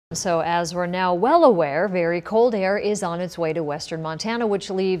So as we're now well aware, very cold air is on its way to western Montana, which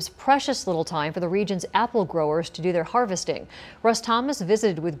leaves precious little time for the region's apple growers to do their harvesting. Russ Thomas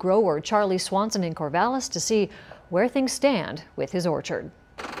visited with grower Charlie Swanson in Corvallis to see where things stand with his orchard.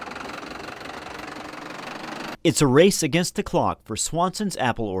 It's a race against the clock for Swanson's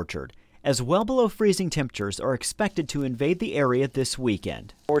apple orchard, as well below freezing temperatures are expected to invade the area this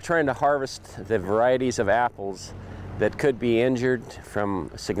weekend. We're trying to harvest the varieties of apples that could be injured from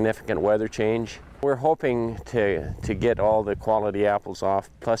significant weather change. We're hoping to get all the quality apples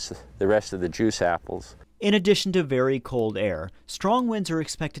off, plus the rest of the juice apples. In addition to very cold air, strong winds are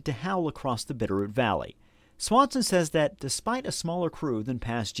expected to howl across the Bitterroot Valley. Swanson says that despite a smaller crew than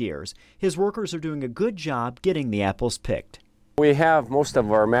past years, his workers are doing a good job getting the apples picked. We have most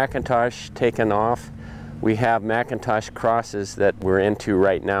of our McIntosh taken off. We have McIntosh crosses that we're into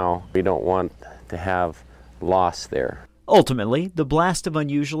right now. We don't want to have loss there. Ultimately, the blast of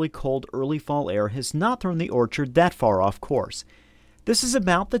unusually cold early fall air has not thrown the orchard that far off course. This is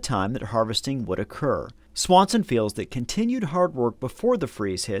about the time that harvesting would occur. Swanson feels that continued hard work before the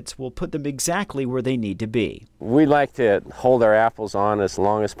freeze hits will put them exactly where they need to be. We like to hold our apples on as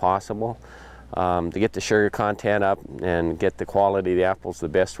long as possible to get the sugar content up and get the quality of the apples the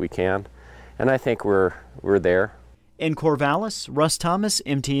best we can. And I think we're there. In Corvallis, Russ Thomas,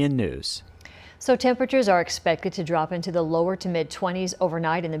 MTN News. So temperatures are expected to drop into the lower to mid 20s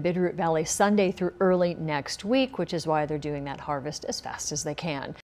overnight in the Bitterroot Valley Sunday through early next week, which is why they're doing that harvest as fast as they can.